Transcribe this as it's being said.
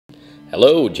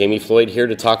Hello, Jamie Floyd here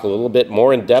to talk a little bit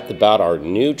more in depth about our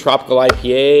new tropical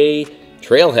IPA,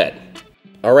 Trailhead.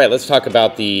 All right, let's talk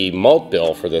about the malt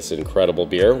bill for this incredible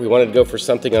beer. We wanted to go for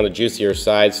something on the juicier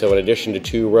side, so in addition to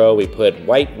 2-row, we put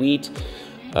white wheat.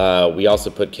 We also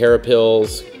put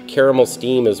carapils, caramel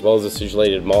steam, as well as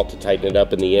acidulated malt to tighten it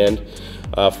up in the end.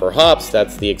 For hops,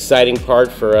 that's the exciting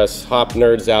part for us hop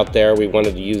nerds out there. We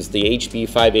wanted to use the HB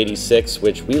 586,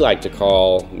 which we like to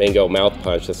call Mango Mouth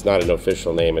Punch. That's not an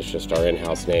official name, it's just our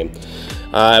in-house name.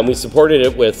 And we supported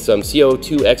it with some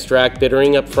CO2 extract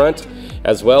bittering up front,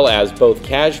 as well as both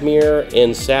Cashmere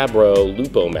and Sabro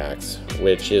Lupo Max,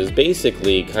 which is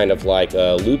basically kind of like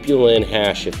a lupulin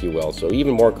hash, if you will. So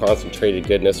even more concentrated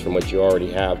goodness from what you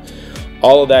already have.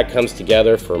 All of that comes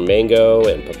together for mango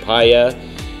and papaya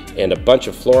and a bunch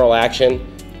of floral action.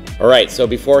 All right, so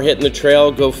before hitting the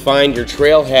trail, go find your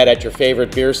Trailhead at your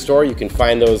favorite beer store. You can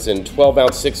find those in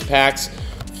 12-ounce 6-packs,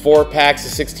 4-packs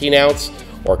of 16-ounce,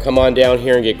 or come on down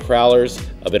here and get crowlers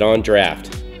of it on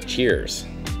draft. Cheers.